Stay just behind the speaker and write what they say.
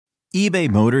eBay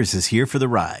Motors is here for the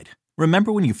ride.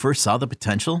 Remember when you first saw the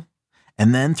potential?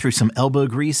 And then through some elbow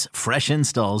grease, fresh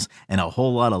installs, and a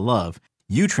whole lot of love,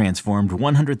 you transformed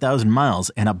 100,000 miles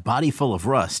and a body full of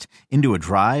rust into a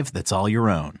drive that's all your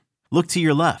own. Look to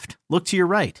your left. Look to your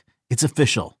right. It's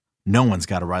official. No one's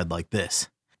got a ride like this.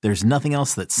 There's nothing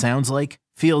else that sounds like,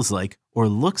 feels like, or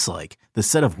looks like the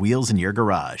set of wheels in your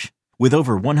garage. With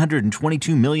over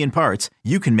 122 million parts,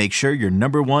 you can make sure your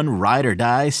number one ride or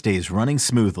die stays running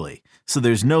smoothly. So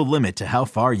there's no limit to how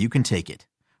far you can take it.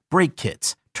 Brake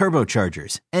kits,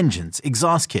 turbochargers, engines,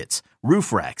 exhaust kits,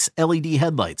 roof racks, LED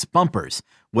headlights, bumpers,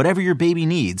 whatever your baby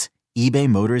needs, eBay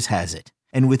Motors has it.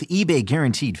 And with eBay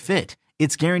Guaranteed Fit,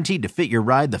 it's guaranteed to fit your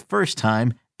ride the first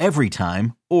time, every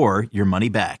time, or your money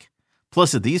back.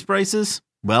 Plus at these prices,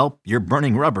 well, you're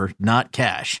burning rubber, not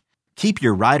cash. Keep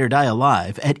your ride or die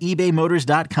alive at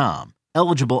ebaymotors.com.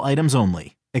 Eligible items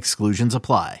only. Exclusions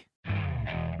apply.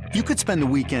 You could spend the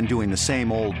weekend doing the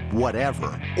same old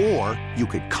whatever, or you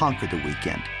could conquer the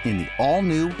weekend in the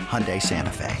all-new Hyundai Santa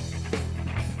Fe.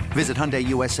 Visit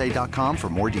HyundaiUSA.com for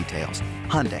more details.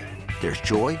 Hyundai, there's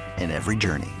joy in every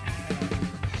journey.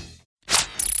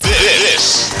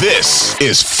 This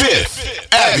is Fifth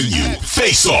Avenue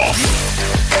Face-Off.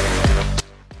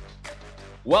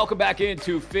 Welcome back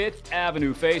into Fifth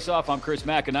Avenue Face-Off. I'm Chris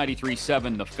Mack at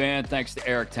 93.7 The Fan. Thanks to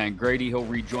Eric Tangradi. He'll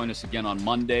rejoin us again on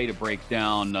Monday to break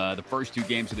down the first two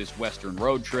games of this Western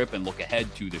road trip and look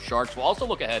ahead to the Sharks. We'll also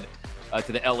look ahead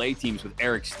to the LA teams with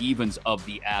Eric Stevens of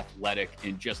The Athletic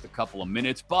in just a couple of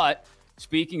minutes. But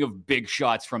speaking of big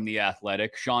shots from The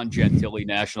Athletic, Sean Gentille,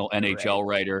 national NHL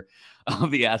writer of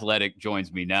The Athletic,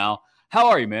 joins me now. How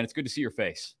are you, man? It's good to see your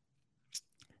face.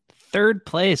 Third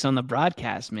place on the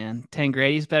broadcast, man.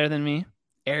 Tangradi's better than me.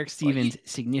 Eric Stevens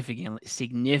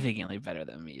significantly better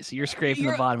than me. So you're scraping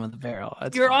the bottom of the barrel.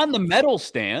 You're on the medal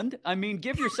stand. I mean,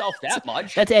 give yourself that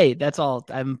much. That's all.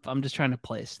 I'm just trying to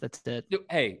place. That's it.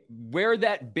 Hey, wear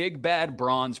that big bad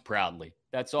bronze proudly.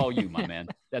 That's all you, my man.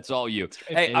 That's all you.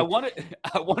 Hey, I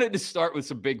wanted to start with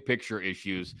some big picture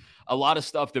issues. A lot of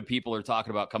stuff that people are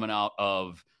talking about coming out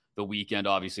of the weekend,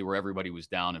 obviously, where everybody was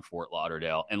down in Fort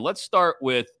Lauderdale. And let's start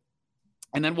with,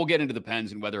 and then we'll get into the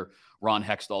Pens and whether Ron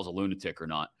Hextall's a lunatic or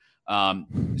not.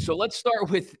 So let's start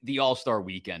with the All-Star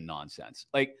Weekend nonsense.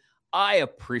 Like, I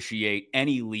appreciate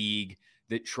any league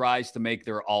that tries to make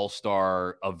their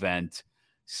All-Star event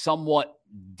somewhat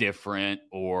different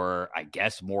or, I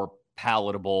guess, more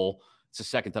palatable. It's the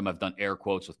second time I've done air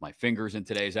quotes with my fingers in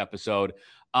today's episode.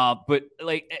 But,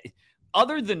 like,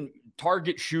 other than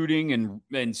target shooting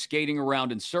and skating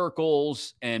around in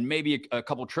circles and maybe a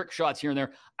couple trick shots here and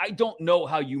there, I don't know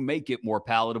how you make it more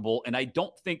palatable. And I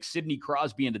don't think Sidney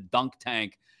Crosby and the dunk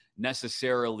tank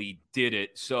necessarily did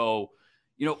it. So,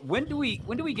 you know, when do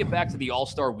we get back to the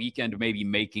All-Star Weekend maybe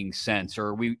making sense,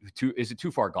 or is it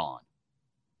too far gone?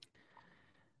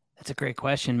 That's a great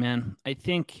question, man. I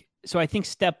think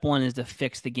step one is to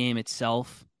fix the game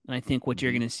itself. And I think what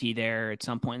you're going to see there at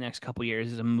some point in the next couple of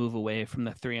years is a move away from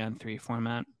the 3-on-3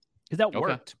 format. Because that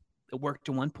worked. It worked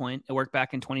to one point. It worked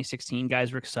back in 2016.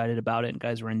 Guys were excited about it and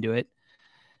guys were into it.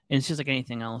 And it's just like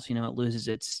anything else, you know, it loses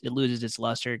its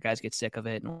luster. Guys get sick of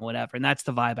it and whatever. And that's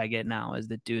the vibe I get now, is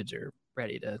that dudes are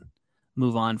ready to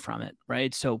move on from it,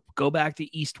 right? So go back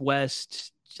to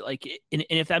East-West. Like, and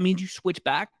if that means you switch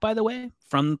back, by the way,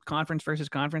 from conference versus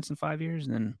conference in 5 years,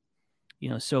 then, you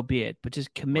know, so be it. But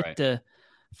just commit to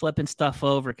flipping stuff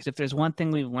over, because if there's one thing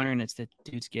we've learned, it's that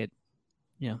dudes get,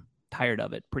 you know, tired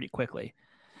of it pretty quickly.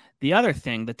 The other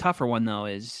thing, the tougher one though,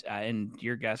 is and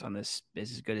your guess on this is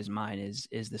as good as mine,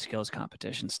 is the skills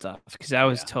competition stuff, because that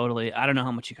was totally, I don't know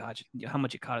how much you caught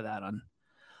of that on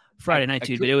Friday night,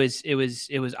 dude, but it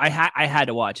was I had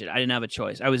to watch it. I didn't have a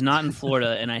choice. I was not in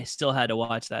Florida and I still had to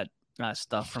watch that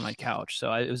stuff from my couch.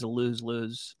 So it was a lose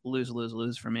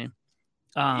for me.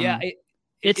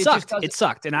 It sucked. It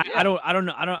sucked, and I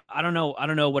don't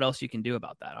know what else you can do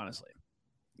about that, honestly.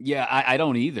 Yeah, I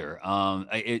don't either.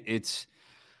 It's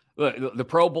look, the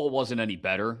Pro Bowl wasn't any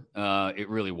better. It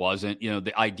really wasn't. You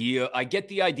know, I get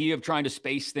the idea of trying to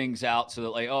space things out so that,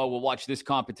 like, oh, we'll watch this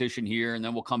competition here, and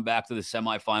then we'll come back to the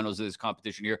semifinals of this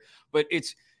competition here. But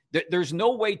there's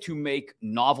no way to make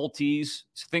novelties,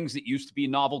 things that used to be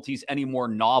novelties, any more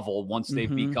novel once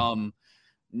they've become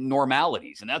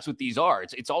normalities. And that's what these are.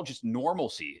 It's all just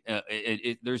normalcy.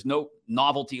 There's no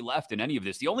novelty left in any of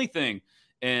this. The only thing,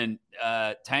 and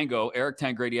Eric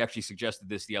Tangradi actually suggested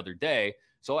this the other day,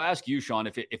 so I'll ask you, Sean,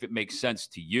 if it makes sense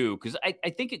to you, because I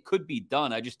think it could be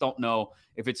done. I just don't know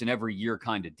if it's an every year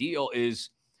kind of deal,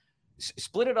 is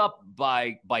split it up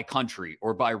by country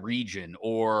or by region,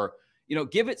 or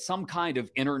give it some kind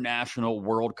of international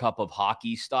World Cup of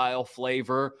hockey style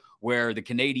flavor where the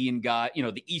Canadian guy,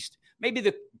 the East, maybe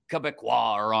the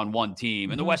Quebecois are on one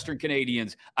team and the Western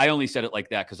Canadians. I only said it like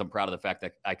that because I'm proud of the fact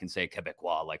that I can say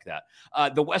Quebecois like that.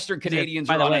 The Western Canadians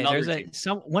are on another team.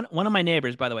 One of my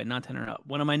neighbors, by the way, not to interrupt,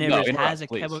 one of my neighbors has a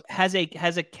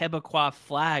Quebecois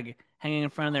flag hanging in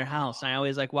front of their house. And I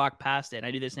always walk past it. And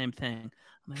I do the same thing.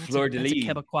 I'm like, Fleur de lis. That's a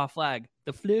Quebecois flag.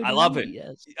 The fleur de lis. I love it.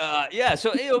 Yes. Yeah.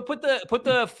 So put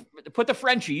the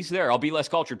Frenchies there. I'll be less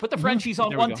cultured. Put the Frenchies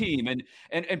on one team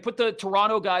and put the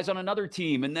Toronto guys on another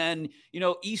team. And then,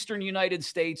 Eastern United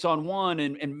States on one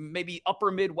and maybe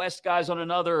upper Midwest guys on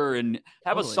another and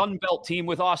have a Sun Belt team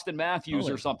with Austin Matthews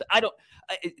or something.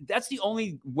 That's the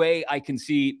only way I can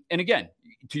see. And again,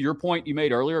 to your point you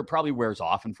made earlier, it probably wears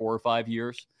off in 4 or 5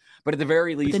 years, but at the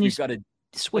very least, we've got to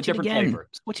switch it again. Flavor.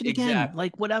 Switch it again.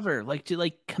 Exactly. Whatever.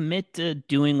 To commit to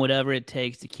doing whatever it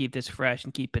takes to keep this fresh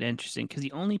and keep it interesting. Because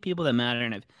the only people that matter,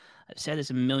 and I've said this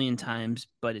a million times,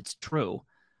 but it's true.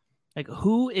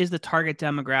 Who is the target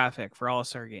demographic for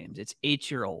All-Star games? It's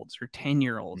 8-year-olds or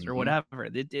 10-year-olds or whatever.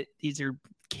 These are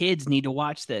kids need to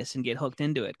watch this and get hooked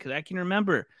into it. Because I can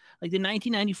remember the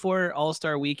 1994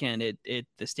 All-Star weekend at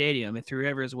the stadium at Three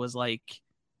Rivers was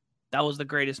that was the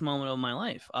greatest moment of my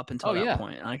life up until that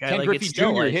point. Ken Griffey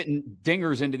Jr. hitting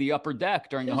dingers into the upper deck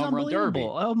during the home run derby.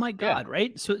 Oh my God! Yeah.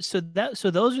 Right. So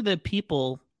those are the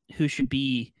people who should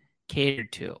be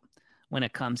catered to when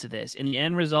it comes to this. And the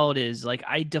end result is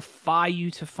I defy you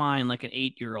to find an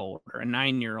 8-year-old or a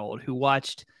 9-year-old who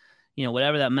watched,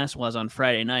 whatever that mess was on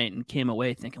Friday night and came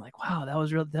away thinking wow, that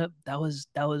was real. That was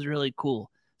really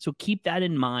cool. So keep that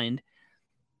in mind.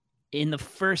 In the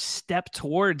first step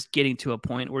towards getting to a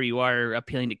point where you are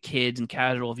appealing to kids and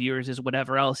casual viewers is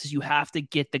whatever else is you have to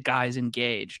get the guys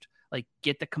engaged,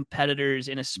 get the competitors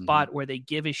in a spot where they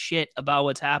give a shit about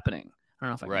what's happening. I don't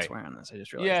know if I can swear on this. I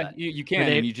just realized that. You can,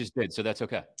 and you just did, so that's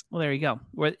okay. Well, there you go.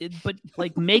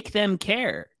 But make them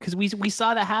care because we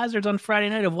saw the hazards on Friday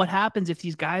night of what happens if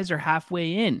these guys are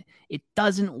halfway in. It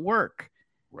doesn't work,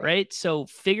 right? So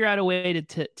figure out a way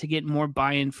to get more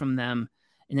buy-in from them.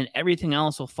 And then everything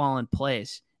else will fall in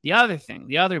place. The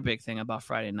other big thing about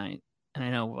Friday night, and I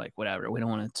know whatever, we don't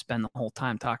want to spend the whole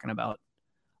time talking about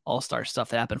all-star stuff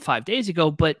that happened 5 days ago,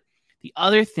 but the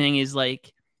other thing is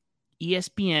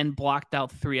ESPN blocked out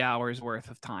 3 hours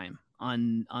worth of time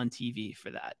on TV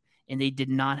for that. And they did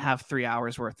not have 3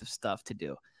 hours worth of stuff to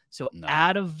do. So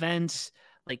add events,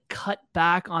 cut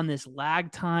back on this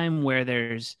lag time where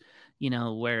there's,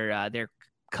 where they're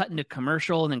cutting to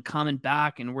commercial and then coming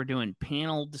back and we're doing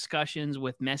panel discussions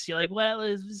with Messi.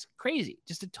 It's crazy.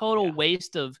 Just a total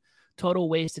waste of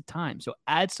time. So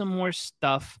add some more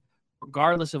stuff,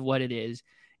 regardless of what it is,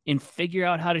 and figure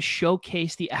out how to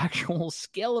showcase the actual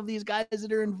skill of these guys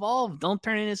that are involved. Don't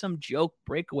turn it into some joke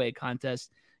breakaway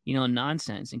contest,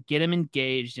 nonsense, and get them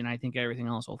engaged. And I think everything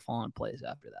else will fall in place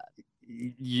after that.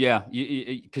 Yeah,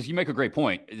 because you make a great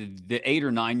point. The 8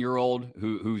 or 9-year-old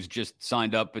who's just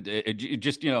signed up,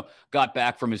 just got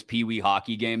back from his peewee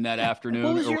hockey game that afternoon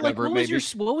or whatever.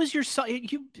 What was your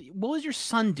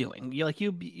son doing? You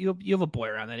have a boy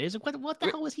around that age. What the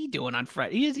hell was he doing on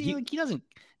Friday? He doesn't.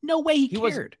 No way he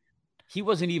cared. He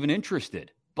wasn't even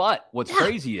interested. But what's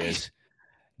crazy is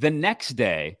the next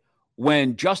day,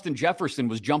 when Justin Jefferson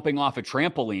was jumping off of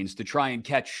trampolines to try and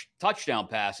catch touchdown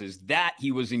passes, that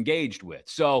he was engaged with.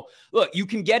 So look, you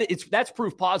can get it. That's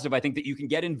proof positive. I think that you can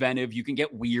get inventive, you can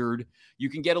get weird, you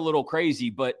can get a little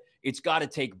crazy, but it's got to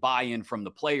take buy-in from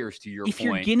the players, to your point. If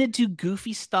you're going to do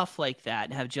goofy stuff like that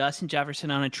and have Justin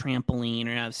Jefferson on a trampoline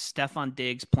or have Stephon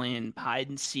Diggs playing hide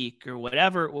and seek or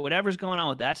whatever's going on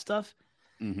with that stuff,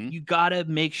 you got to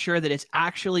make sure that it's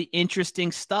actually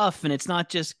interesting stuff. And it's not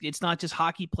just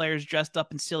hockey players dressed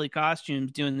up in silly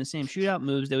costumes doing the same shootout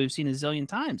moves that we've seen a zillion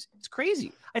times. It's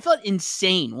crazy. I felt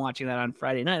insane watching that on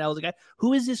Friday night. I was like,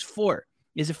 who is this for?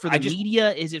 Is it for the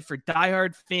media? Is it for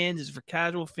diehard fans? Is it for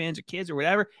casual fans or kids or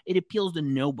whatever? It appeals to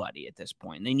nobody at this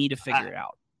point. They need to figure it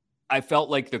out. I felt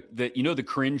like the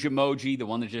cringe emoji, the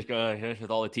one that just goes with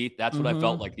all the teeth. That's what I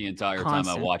felt like the entire time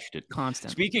I watched it.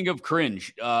 Constant. Speaking of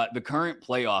cringe, the current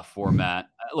playoff format.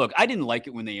 Look, I didn't like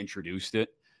it when they introduced it.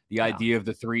 The idea of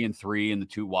the 3-3 and the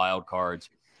 2 wild cards,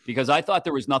 because I thought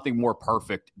there was nothing more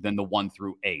perfect than the 1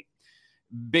 through 8.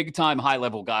 Big time high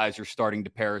level guys are starting to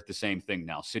parrot the same thing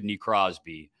now. Sidney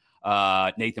Crosby,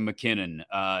 Nathan McKinnon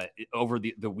over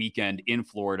the weekend in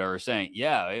Florida are saying,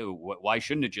 why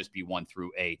shouldn't it just be 1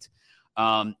 through 8?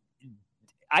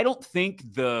 I don't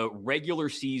think the regular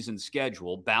season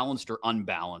schedule, balanced or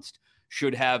unbalanced,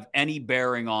 should have any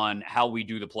bearing on how we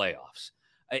do the playoffs.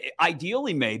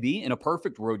 Ideally, maybe in a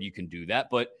perfect world, you can do that.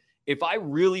 But if I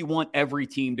really want every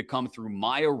team to come through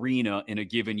my arena in a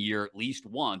given year at least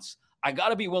once, I got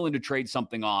to be willing to trade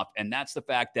something off. And that's the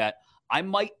fact that I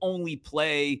might only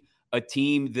play a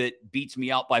team that beats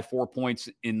me out by 4 points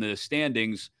in the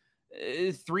standings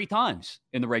 3 times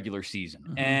in the regular season.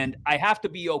 Mm-hmm. And I have to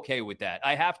be okay with that.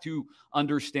 I have to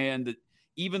understand that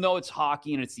even though it's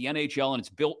hockey and it's the NHL and it's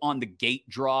built on the gate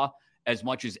draw as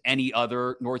much as any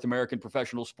other North American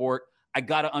professional sport, I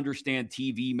got to understand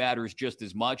TV matters just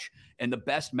as much. And the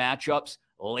best matchups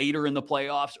later in the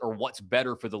playoffs are what's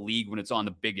better for the league when it's on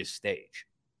the biggest stage.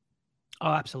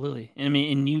 Oh, absolutely. I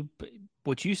mean, and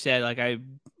what you said, like, I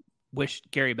wish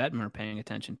Gary Bettman were paying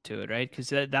attention to it, right? Because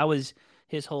that was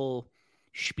his whole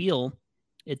spiel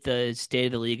at the State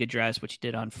of the League address, which he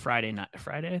did on Friday,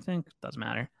 I think. Doesn't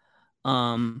matter.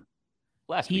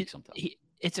 Last week sometime.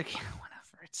 It's at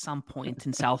some point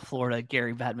in South Florida,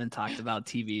 Gary Bettman talked about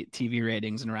TV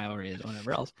ratings and rivalries and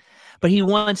whatever else. But he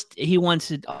wants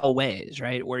it always,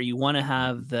 right? Where you want to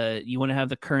have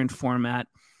the current format.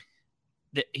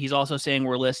 He's also saying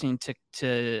we're listening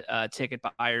to ticket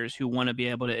buyers who want to be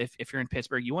able to, if you're in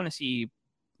Pittsburgh, you want to see,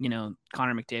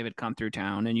 Connor McDavid come through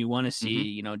town, and you want to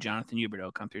see, Jonathan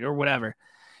Huberdeau come through or whatever.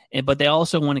 But they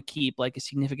also want to keep like a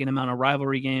significant amount of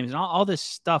rivalry games and all this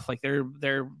stuff. Like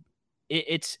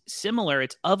it's similar.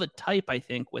 It's of a type, I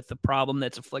think, with the problem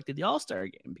that's afflicted the All-Star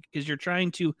game, because you're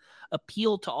trying to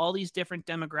appeal to all these different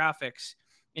demographics,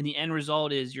 and the end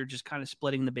result is you're just kind of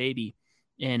splitting the baby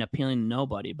and appealing to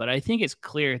nobody. But I think it's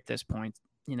clear at this point,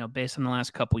 based on the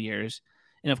last couple years.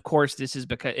 And of course, this is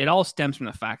because it all stems from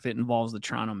the fact that it involves the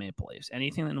Toronto Maple Leafs.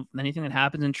 Anything that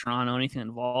happens in Toronto, anything that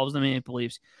involves the Maple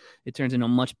Leafs, it turns into a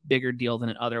much bigger deal than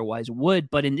it otherwise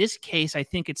would. But in this case, I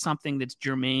think it's something that's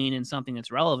germane and something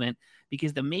that's relevant,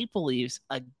 because the Maple Leafs,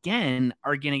 again,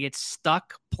 are going to get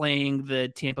stuck playing the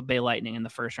Tampa Bay Lightning in the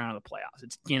first round of the playoffs.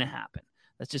 It's going to happen.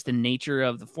 That's just the nature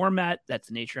of the format. That's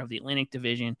the nature of the Atlantic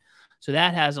Division. So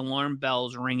that has alarm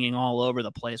bells ringing all over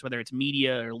the place, whether it's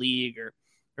media or league or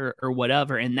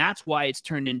whatever. And that's why it's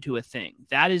turned into a thing.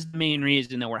 That is the main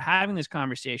reason that we're having this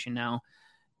conversation now,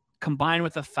 combined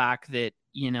with the fact that,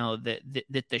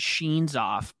 that the sheen's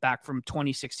off back from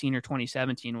 2016 or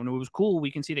 2017, when it was cool.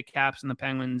 We can see the Caps and the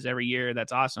Penguins every year.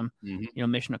 That's awesome. Mm-hmm.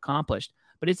 Mission accomplished.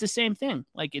 But it's the same thing.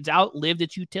 Like, it's outlived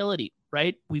its utility,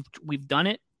 right? We've done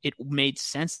it. It made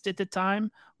sense at the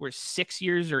time. We're 6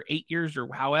 years or 8 years or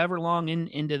however long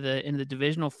into the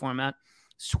divisional format.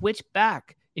 Switch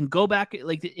back and go back.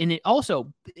 And it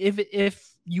also,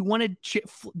 if you want to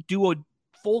do a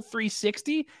full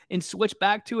 360 and switch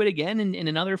back to it again in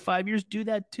another 5 years, do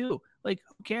that too. Like,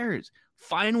 who cares?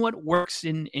 Find what works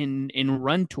and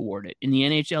run toward it. And the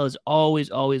NHL has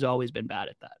always been bad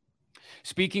at that.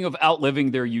 Speaking of outliving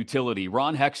their utility,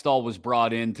 Ron Hextall was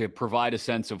brought in to provide a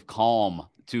sense of calm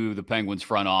to the Penguins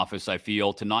front office, I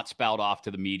feel, to not spout off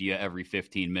to the media every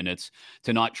 15 minutes,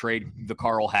 to not trade the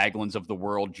Carl Hagelins of the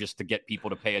world just to get people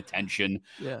to pay attention.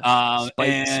 Yeah.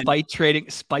 Spite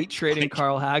trading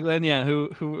Carl Hagelin. Yeah.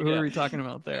 Who are we talking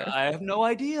about there? I have no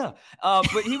idea.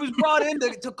 But he was brought in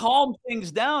to calm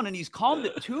things down, and he's calmed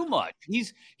it too much.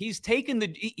 He's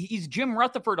Jim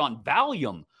Rutherford on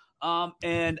Valium.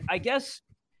 And I guess,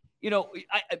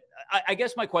 I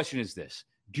guess my question is this.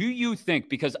 Do you think,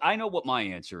 because I know what my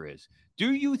answer is,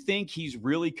 do you think he's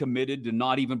really committed to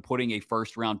not even putting a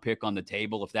first-round pick on the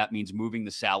table if that means moving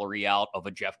the salary out of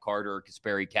a Jeff Carter or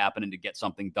Kasperi Kapanen to get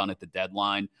something done at the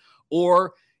deadline?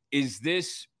 Or is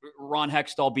this Ron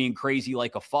Hextall being crazy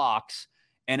like a fox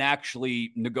and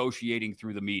actually negotiating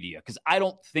through the media? Because I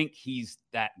don't think he's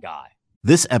that guy.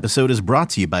 This episode is brought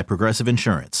to you by Progressive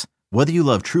Insurance. Whether you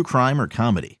love true crime or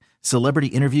comedy, celebrity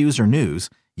interviews or news,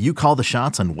 you call the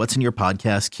shots on what's in your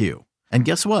podcast queue. And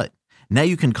guess what? Now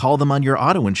you can call them on your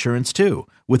auto insurance too,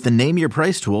 with the Name Your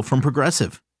Price tool from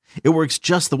Progressive. It works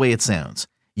just the way it sounds.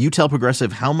 You tell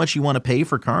Progressive how much you want to pay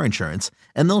for car insurance,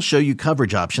 and they'll show you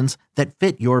coverage options that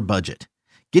fit your budget.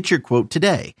 Get your quote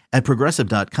today at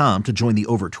Progressive.com to join the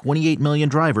over 28 million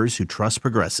drivers who trust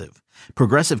Progressive.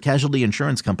 Progressive Casualty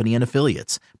Insurance Company and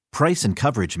Affiliates. Price and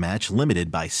coverage match limited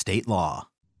by state law.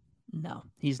 No,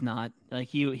 he's not. Like,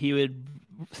 he would.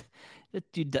 That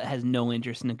dude has no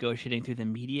interest in negotiating through the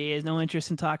media. He has no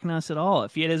interest in talking to us at all.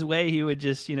 If he had his way, he would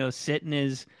just, sit in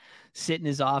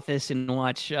his office and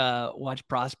watch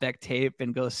prospect tape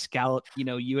and go scout,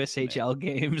 USHL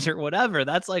games or whatever.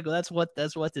 That's what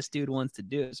this dude wants to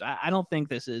do. So I don't think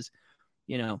this is,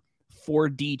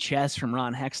 4D chess from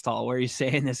Ron Hextall where he's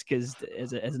saying this because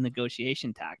as a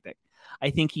negotiation tactic.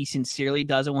 I think he sincerely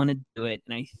doesn't want to do it,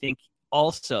 and I think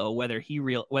also whether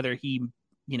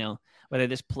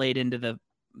this played into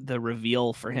the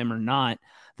reveal for him or not,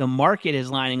 the market is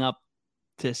lining up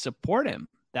to support him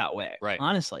that way, right?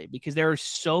 Honestly, because there are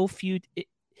so few.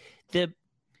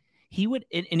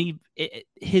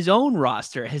 His own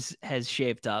roster has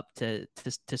shaped up to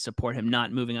support him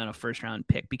not moving on a first round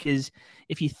pick. Because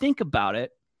if you think about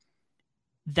it,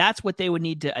 that's what they would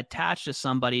need to attach to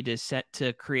somebody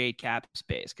to create cap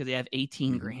space, because they have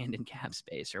 18 grand in cap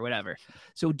space or whatever.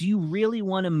 So do you really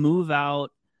want to move out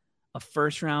a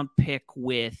first round pick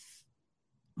with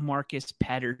Marcus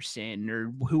Pettersson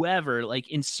or whoever, like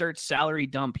insert salary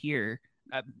dump here?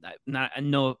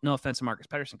 No offense to Marcus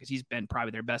Pettersson, because he's been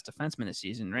probably their best defenseman this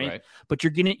season, right? But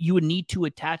you would need to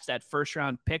attach that first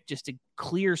round pick just to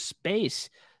clear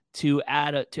space to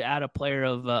add a player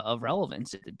of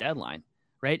relevance at the deadline.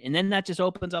 Right. And then that just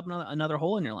opens up another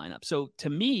hole in your lineup. So to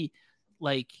me,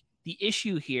 like, the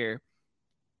issue here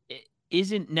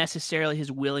isn't necessarily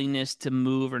his willingness to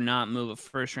move or not move a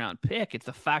first round pick. It's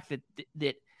the fact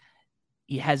that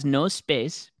he has no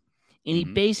space and he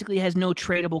basically has no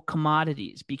tradable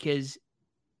commodities, because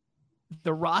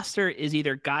the roster is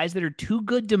either guys that are too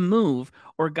good to move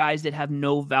or guys that have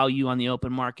no value on the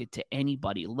open market to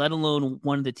anybody, let alone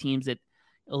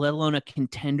a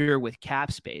contender with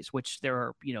cap space, which there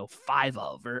are, 5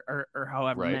 of or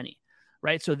however many.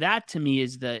 Right. So that to me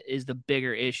is the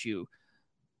bigger issue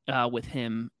with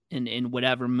him in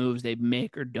whatever moves they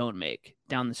make or don't make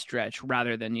down the stretch,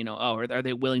 rather than, are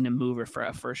they willing to move her for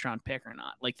a first round pick or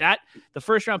not? Like that, the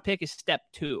first round pick is step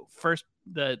 2.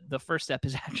 The first step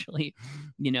is actually,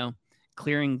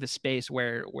 clearing the space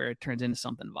where it turns into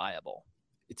something viable.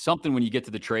 It's something when you get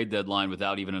to the trade deadline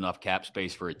without even enough cap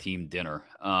space for a team dinner.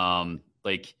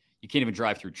 Like, you can't even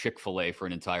drive through Chick-fil-A for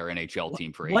an entire NHL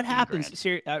team for $18,000. What happens?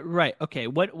 Right. Okay.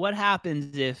 What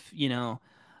happens if,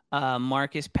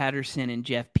 Marcus Pettersson and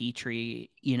Jeff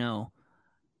Petrie,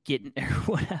 get or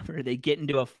whatever, they get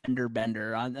into a fender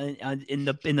bender in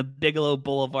the Bigelow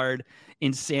Boulevard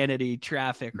insanity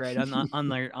traffic, right? On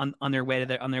their way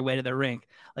to the rink.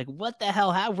 Like, what the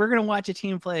hell? We're gonna watch a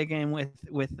team play a game with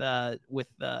 4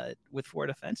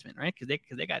 defensemen, right? Because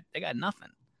they got nothing.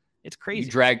 It's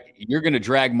crazy. You're gonna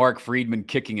drag Mark Friedman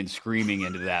kicking and screaming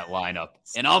into that lineup,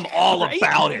 and I'm all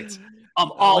about it. I'm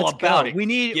all about it. We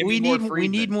need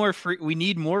more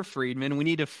Friedman. We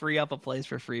need to free up a place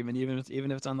for Friedman, even if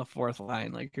it's on the 4th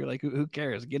line. Like, you're like, who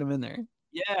cares? Get him in there.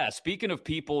 Yeah. Speaking of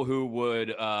people who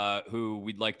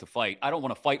we'd like to fight, I don't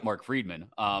want to fight Mark Friedman.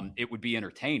 It would be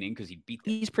entertaining because he'd beat.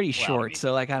 He's pretty short,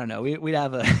 so like, I don't know. We'd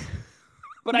have a.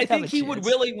 But I think he would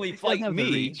willingly fight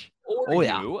me. Or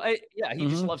you. He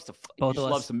just loves to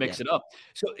loves to mix it up.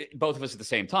 So both of us at the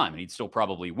same time, and he'd still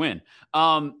probably win.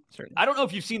 I don't know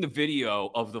if you've seen the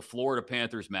video of the Florida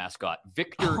Panthers mascot,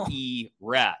 Victor E.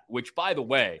 Rat, which, by the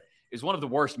way, is one of the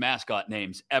worst mascot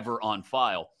names ever on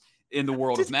file in the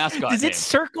world of mascot names. Does it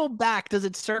circle back? Does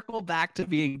it circle back to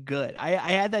being good? I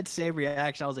had that same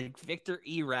reaction. I was like, Victor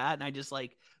E. Rat, and I just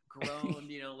like groaned,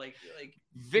 like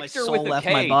Victor with a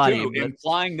K, too,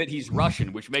 implying that he's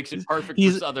Russian, which makes it perfect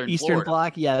for Southern Eastern Florida.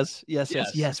 Bloc, yes.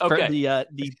 Okay. The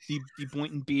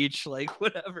Boynton Beach, like,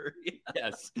 whatever.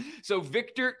 Yes. So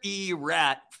Victor E.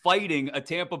 Rat fighting a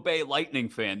Tampa Bay Lightning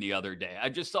fan the other day. I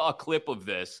just saw a clip of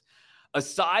this.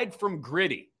 Aside from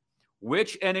Gritty,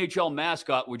 which NHL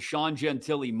mascot would Sean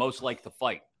Gentille most like to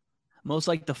fight? Most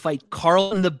like to fight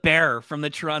Carlton the Bear from the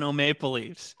Toronto Maple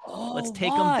Leafs. Let's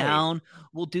take them down.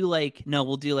 We'll do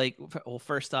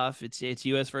first off, it's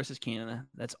US versus Canada.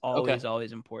 That's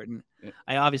always important. Yeah.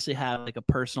 I obviously have like a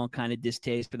personal kind of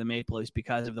distaste for the Maple Leafs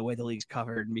because of the way the league's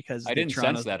covered and because I didn't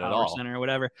sense that at all. Center or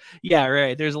whatever. Yeah,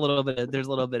 right. There's a little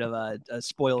bit of a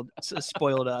spoiled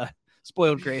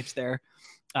grapes there,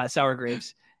 sour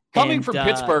grapes. Coming from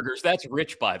Pittsburghers, that's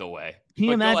rich, by the way. Can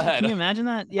you imagine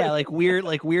that? Yeah, like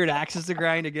weird axes to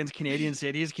grind against Canadian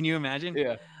cities. Can you imagine?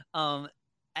 Yeah.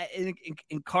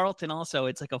 In Carlton also,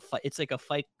 it's like a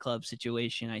fight club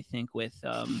situation. I think with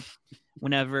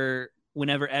whenever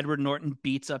Edward Norton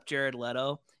beats up Jared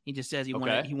Leto, he just says he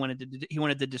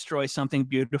wanted to destroy something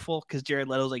beautiful because Jared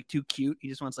Leto's like too cute. He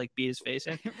just wants to like beat his face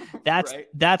in.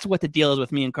 That's what the deal is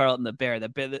with me and Carlton the Bear.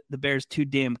 The Bear's too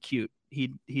damn cute.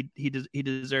 He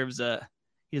deserves a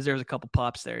couple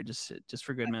pops there just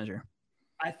for good measure.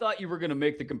 I thought you were going to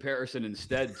make the comparison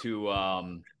instead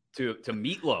to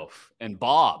Meatloaf and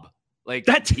Bob. Like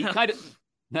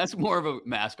that's more of a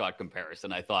mascot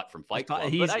comparison, I thought, from Fight Club.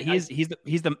 He's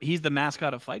the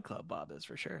mascot of Fight Club. Bob is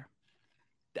for sure.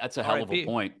 That's a hell of a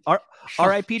point.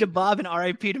 R.I.P. to Bob and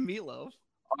R.I.P. to Meatloaf.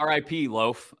 R.I.P.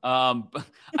 Loaf. I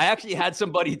actually had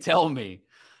somebody tell me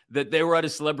that they were at a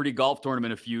celebrity golf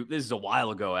tournament this is a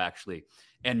while ago, actually.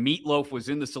 And Meatloaf was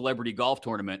in the celebrity golf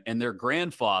tournament, and their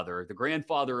grandfather, the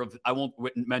grandfather of, I won't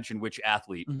mention which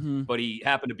athlete, but he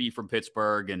happened to be from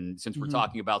Pittsburgh. And since we're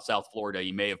talking about South Florida,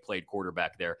 he may have played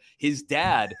quarterback there. His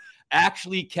dad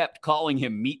actually kept calling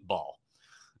him Meatball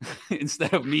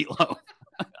instead of Meatloaf.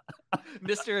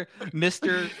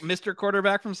 Mr.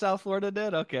 Quarterback from South Florida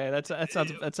did? Okay,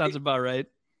 that sounds about right.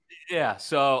 Yeah,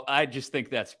 so I just think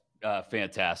that's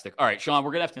fantastic. All right, Sean,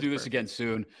 we're gonna have to do this again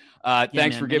soon.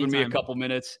 Thanks for giving me a couple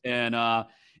minutes, and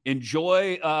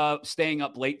enjoy staying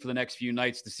up late for the next few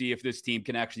nights to see if this team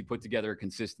can actually put together a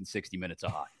consistent 60 minutes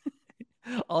of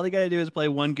hockey. All they got to do is play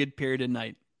one good period a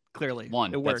night. Clearly,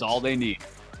 one. That's all they need.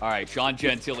 All right, Sean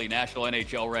Gentille, national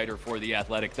NHL writer for The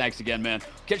Athletic. Thanks again, man.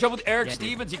 Catch up with Eric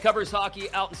Stevens. He covers hockey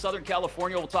out in Southern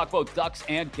California. We'll talk about Ducks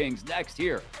and Kings next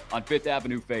here on Fifth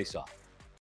Avenue Face-Off.